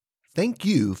Thank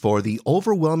you for the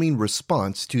overwhelming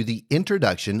response to the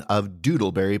introduction of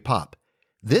Doodleberry Pop.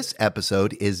 This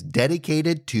episode is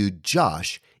dedicated to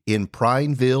Josh in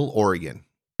Prineville, Oregon.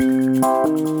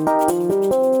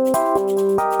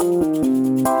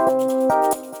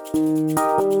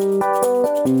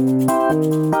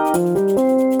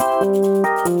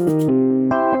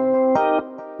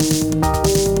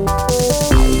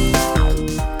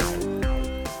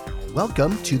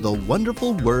 Welcome to the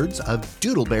wonderful words of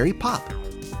Doodleberry Pop.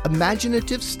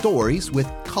 Imaginative stories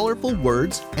with colorful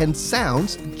words and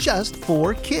sounds just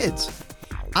for kids.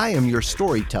 I am your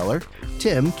storyteller,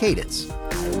 Tim Kaditz.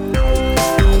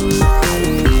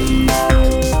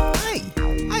 Hi,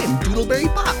 I am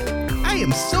Doodleberry Pop. I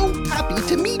am so happy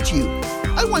to meet you.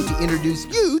 I want to introduce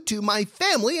you to my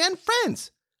family and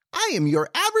friends. I am your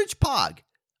average pog.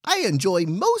 I enjoy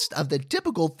most of the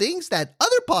typical things that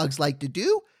other pogs like to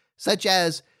do, such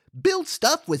as build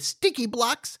stuff with sticky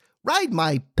blocks, ride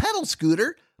my pedal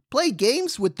scooter, play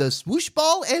games with the swoosh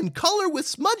ball, and color with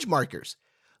smudge markers.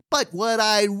 But what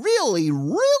I really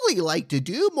like to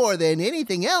do more than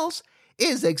anything else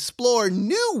is explore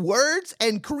new words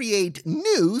and create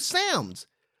new sounds.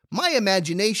 My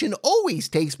imagination always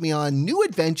takes me on new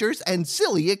adventures and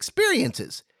silly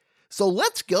experiences. So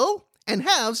let's go and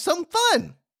have some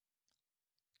fun.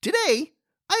 Today,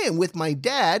 I am with my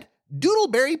dad,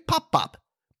 Doodleberry Pop,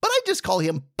 but I just call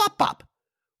him Pop.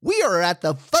 We are at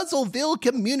the Fuzzleville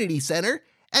Community Center,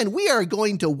 and we are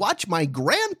going to watch my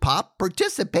grandpop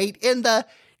participate in the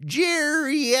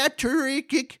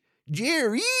geriatric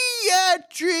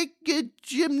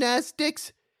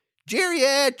gymnastics.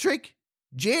 Geriatric.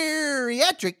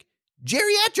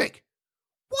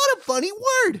 What a funny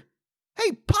word.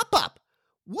 Hey, Pop,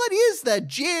 what is the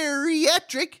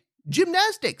geriatric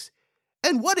gymnastics?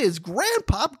 And what is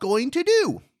Grandpop going to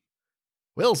do?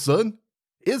 Well, son,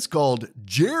 it's called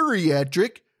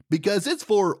geriatric because it's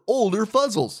for older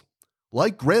fuzzles,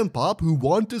 like Grandpop who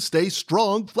want to stay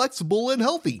strong, flexible, and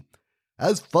healthy.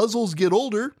 As fuzzles get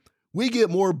older, we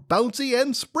get more bouncy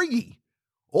and springy.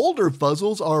 Older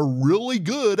fuzzles are really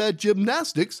good at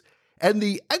gymnastics, and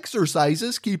the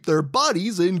exercises keep their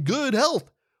bodies in good health.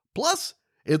 Plus,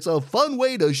 it's a fun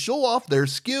way to show off their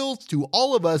skills to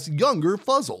all of us younger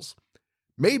fuzzles.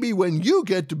 Maybe when you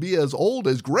get to be as old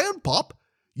as Grandpop,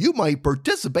 you might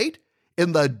participate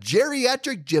in the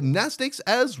geriatric gymnastics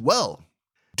as well.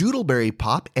 Doodleberry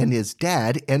Pop and his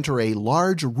dad enter a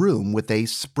large room with a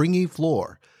springy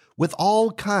floor, with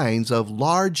all kinds of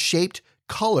large-shaped,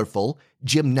 colorful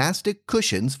gymnastic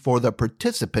cushions for the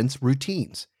participants'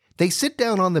 routines. They sit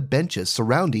down on the benches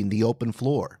surrounding the open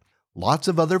floor. Lots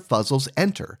of other fuzzles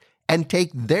enter and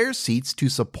take their seats to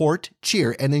support,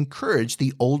 cheer, and encourage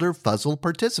the older fuzzle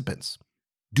participants.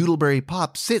 Doodleberry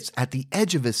Pop sits at the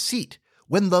edge of his seat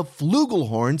when the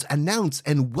flugelhorns announce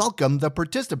and welcome the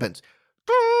participants.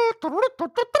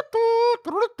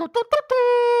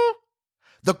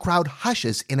 The crowd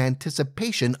hushes in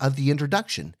anticipation of the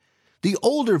introduction. The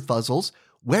older fuzzles,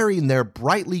 wearing their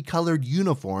brightly colored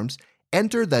uniforms,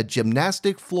 enter the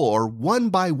gymnastic floor one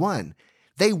by one.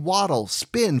 They waddle,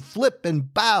 spin, flip,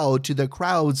 and bow to the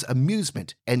crowd's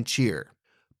amusement and cheer.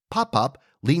 Pop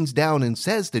leans down and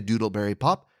says to Doodleberry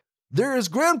Pop, "There is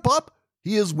Grandpop.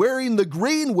 He is wearing the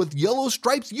green with yellow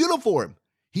stripes uniform.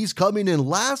 He's coming in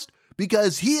last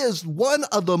because he is one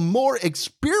of the more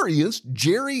experienced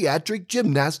geriatric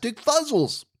gymnastic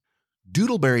fuzzles."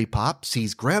 Doodleberry Pop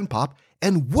sees Grandpop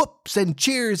and whoops and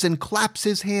cheers and claps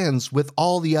his hands with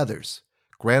all the others.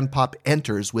 Grandpop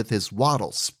enters with his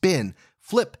waddle, spin,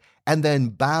 flip, and then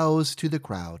bows to the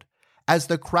crowd. As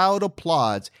the crowd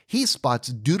applauds, he spots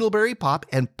Doodleberry Pop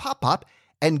and Pop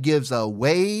and gives a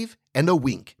wave and a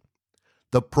wink.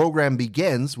 The program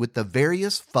begins with the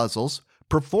various fuzzles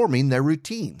performing their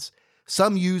routines.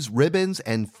 Some use ribbons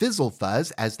and fizzle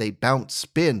fuzz as they bounce,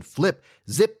 spin, flip,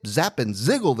 zip, zap, and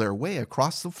ziggle their way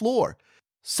across the floor.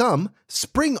 Some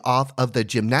spring off of the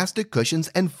gymnastic cushions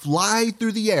and fly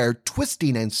through the air,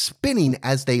 twisting and spinning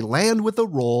as they land with a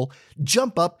roll,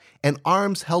 jump up, and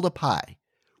arms held up high.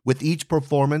 With each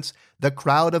performance, the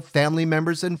crowd of family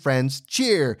members and friends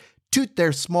cheer, toot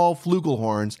their small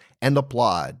flugelhorns, and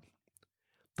applaud.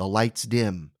 The lights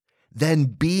dim, then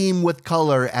beam with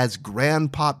color as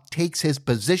Grandpop takes his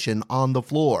position on the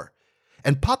floor.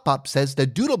 And Pop says to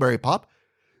Doodleberry Pop,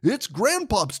 "It's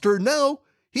Grandpop's turn now.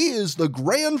 He is the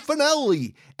grand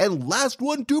finale and last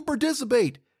one to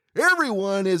participate.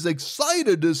 Everyone is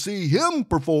excited to see him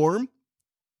perform."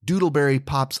 Doodleberry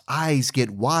Pop's eyes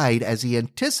get wide as he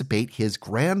anticipates his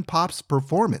Grandpop's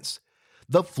performance.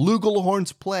 The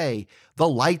flugelhorns play. The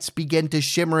lights begin to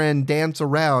shimmer and dance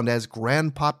around as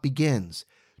Grandpop begins.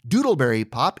 Doodleberry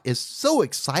Pop is so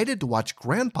excited to watch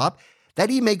Grandpop that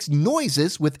he makes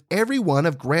noises with every one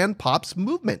of Grandpop's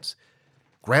movements.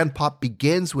 Grandpop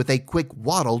begins with a quick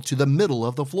waddle to the middle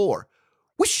of the floor.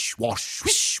 Wish, wash,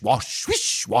 wish, wash,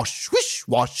 wish, wash, wish,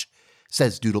 wash,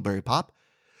 says Doodleberry Pop.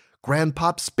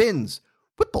 Grandpop spins.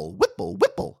 Whipple, whipple,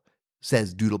 whipple,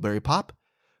 says Doodleberry Pop.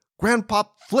 Grandpop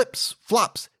flips,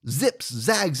 flops, zips,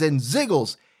 zags, and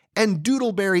ziggles, and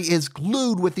Doodleberry is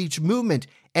glued with each movement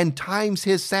and times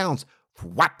his sounds.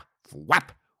 Fwap, fwap,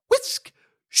 whisk,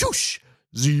 shoosh,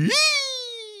 zee,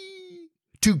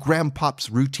 to Grandpop's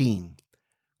routine.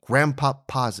 Grandpop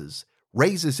pauses,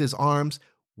 raises his arms,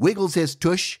 wiggles his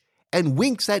tush, and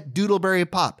winks at Doodleberry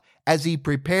Pop as he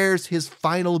prepares his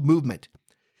final movement.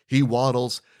 He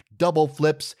waddles, double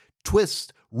flips,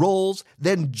 twists, rolls,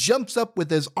 then jumps up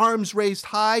with his arms raised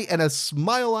high and a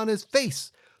smile on his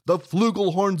face. The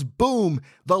flugelhorns boom,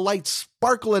 the lights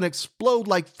sparkle and explode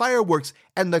like fireworks,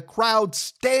 and the crowd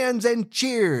stands and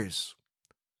cheers.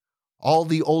 All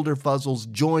the older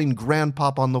Fuzzles join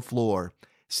Grandpop on the floor.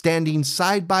 Standing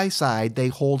side by side, they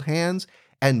hold hands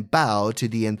and bow to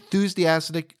the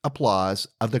enthusiastic applause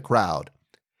of the crowd.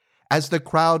 As the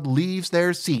crowd leaves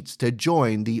their seats to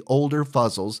join the older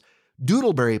Fuzzles,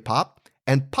 Doodleberry Pop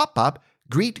and Pop Pop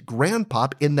greet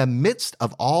Grandpop in the midst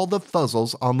of all the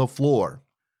Fuzzles on the floor.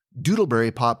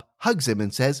 Doodleberry Pop hugs him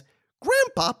and says,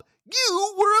 "Grandpop,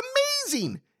 you were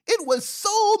amazing! It was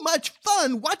so much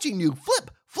fun watching you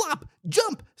flip, flop,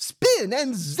 jump, spin,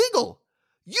 and ziggle.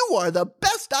 You are the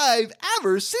best I've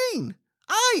ever seen.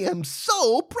 I am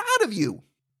so proud of you."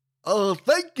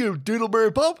 Thank you,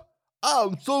 Doodleberry Pop.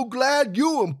 I'm so glad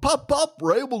you and Pop Pop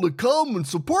were able to come and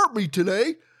support me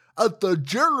today at the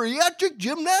geriatric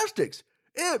gymnastics.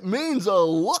 It means a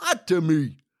lot to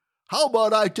me. How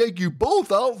about I take you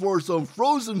both out for some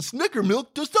frozen Snicker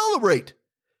milk to celebrate?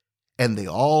 And they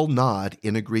all nod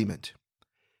in agreement.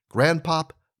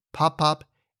 Grandpop, Pop Pop,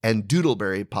 and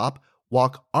Doodleberry Pop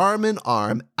walk arm in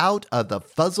arm out of the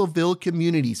Fuzzleville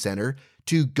Community Center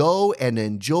to go and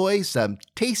enjoy some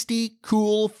tasty,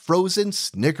 cool, frozen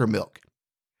Snicker milk.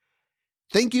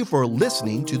 Thank you for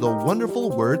listening to the wonderful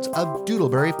words of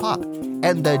Doodleberry Pop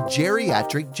and the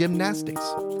geriatric gymnastics.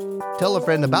 Tell a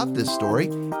friend about this story,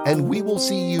 and we will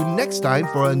see you next time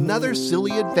for another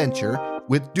silly adventure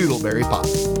with Doodleberry Pop.